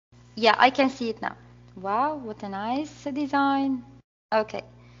Yeah, I can see it now. Wow, what a nice design. Okay,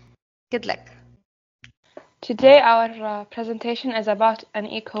 good luck. Today our presentation is about an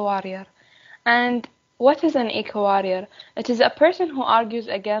eco-warrior. And what is an eco-warrior? It is a person who argues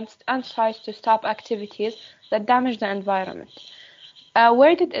against and tries to stop activities that damage the environment.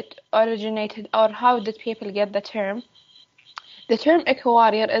 Where did it originated, or how did people get the term? The term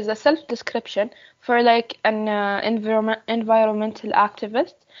eco-warrior is a self-description for like an environmental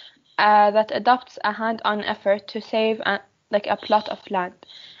activist that adopts a hand-on effort to save like a plot of land.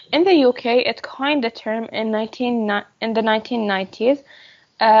 In the UK, it coined the term in the 1990s.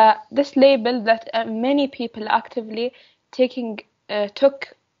 This label that many people actively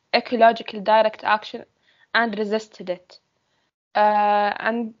took ecological direct action and resisted it.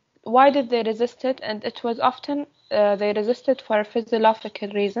 And why did they resist it? And it was often they resisted for physiological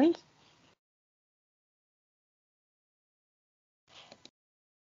reasons.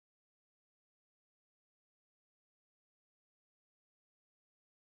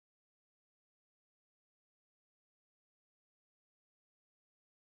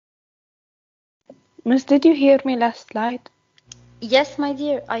 Miss, did you hear me last slide? Yes, my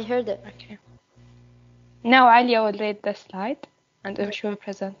dear, I heard it. Okay. Now Alia will read the slide and she will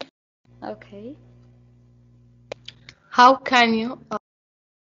present. Okay. How can you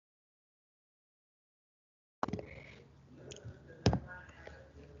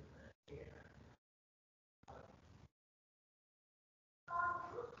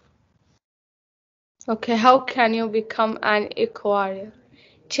how can you become an eco-warrior?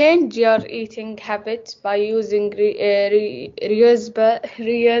 Change your eating habits by using reusable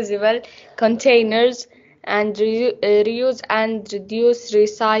containers and reuse and reduce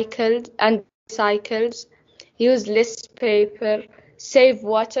recycles. Use less paper, save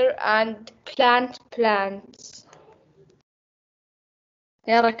water, and plant plants.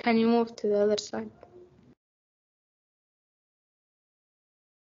 Yara, can you move to the other side?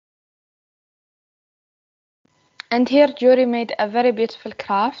 And here Jury made a very beautiful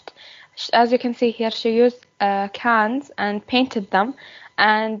craft. As you can see here, she used cans and painted them,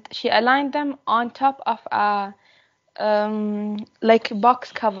 and she aligned them on top of a like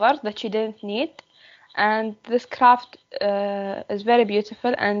box cover that she didn't need. And this craft is very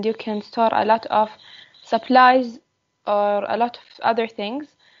beautiful, and you can store a lot of supplies or a lot of other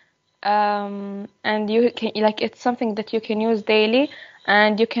things. And you can like it's something that you can use daily,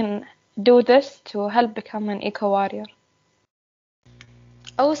 and you can do this to help become an eco warrior.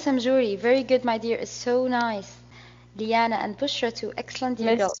 Awesome, Jury. Very good, my dear. It's so nice. Liana and Bushra too. Excellent,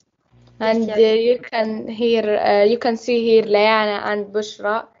 dear girl. Yes. And you can see here Layana and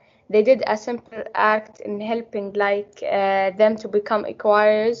Bushra. They did a simple act in helping them to become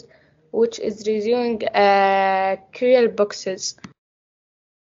acquirers, which is reviewing cereal boxes.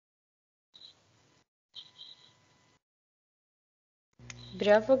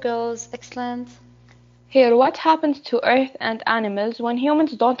 Bravo, girls. Excellent. Here, what happens to earth and animals when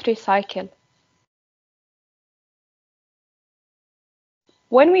humans don't recycle?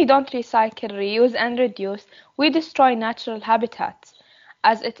 When we don't recycle, reuse, and reduce, we destroy natural habitats.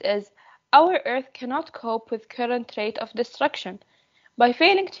 As it is, our Earth cannot cope with current rate of destruction. By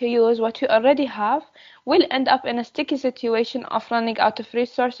failing to use what we already have, we'll end up in a sticky situation of running out of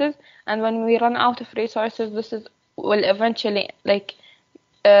resources, and when we run out of resources, will eventually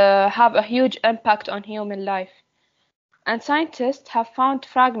have a huge impact on human life. And scientists have found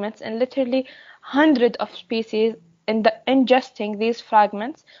fragments in literally hundreds of species. Ingesting these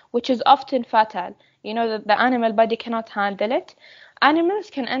fragments, which is often fatal. You know that the animal body cannot handle it. Animals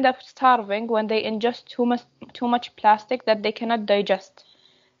can end up starving when they ingest too much plastic that they cannot digest.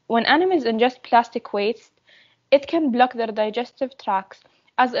 When animals ingest plastic waste, it can block their digestive tracts.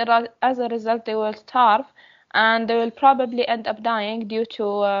 As a result, they will starve, and they will probably end up dying due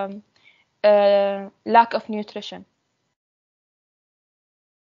to lack of nutrition.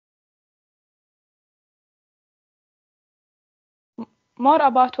 More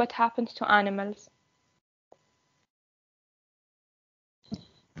about what happens to animals.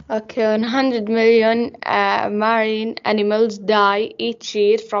 Okay, 100 million marine animals die each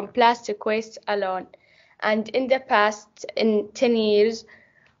year from plastic waste alone. And in the past, in 10 years,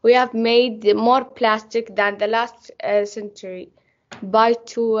 we have made more plastic than the last century. By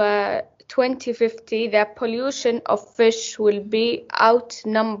 2050, the pollution of fish will be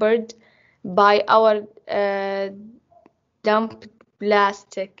outnumbered by our dumped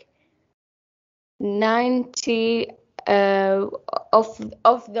plastic. 90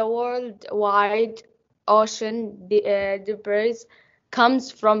 of the worldwide ocean debris comes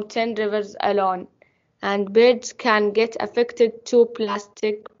from 10 rivers alone. and birds can get affected too.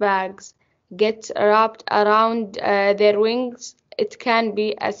 Plastic bags get wrapped around their wings. It can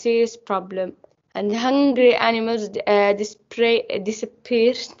be a serious problem. And hungry animals disappeared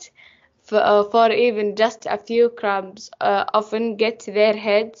for even just a few crumbs, often get their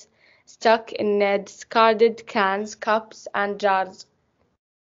heads stuck in discarded cans, cups, and jars.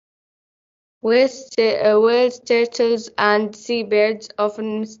 Whales, turtles, and seabirds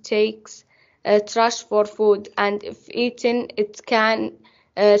often mistakes trash for food, and if eaten, it can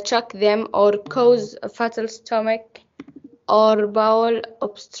choke them or cause fatal stomach or bowel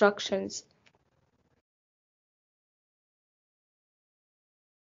obstructions.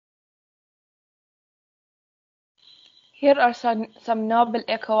 Here are some noble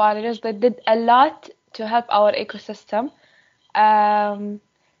eco warriors that did a lot to help our ecosystem.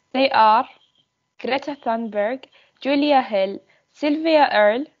 They are Greta Thunberg, Julia Hill, Sylvia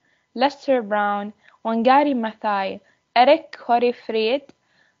Earle, Lester Brown, Wangari Maathai, Eric Corey-Fried,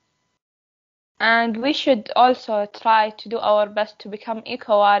 and we should also try to do our best to become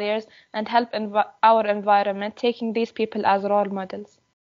eco warriors and help our environment, taking these people as role models.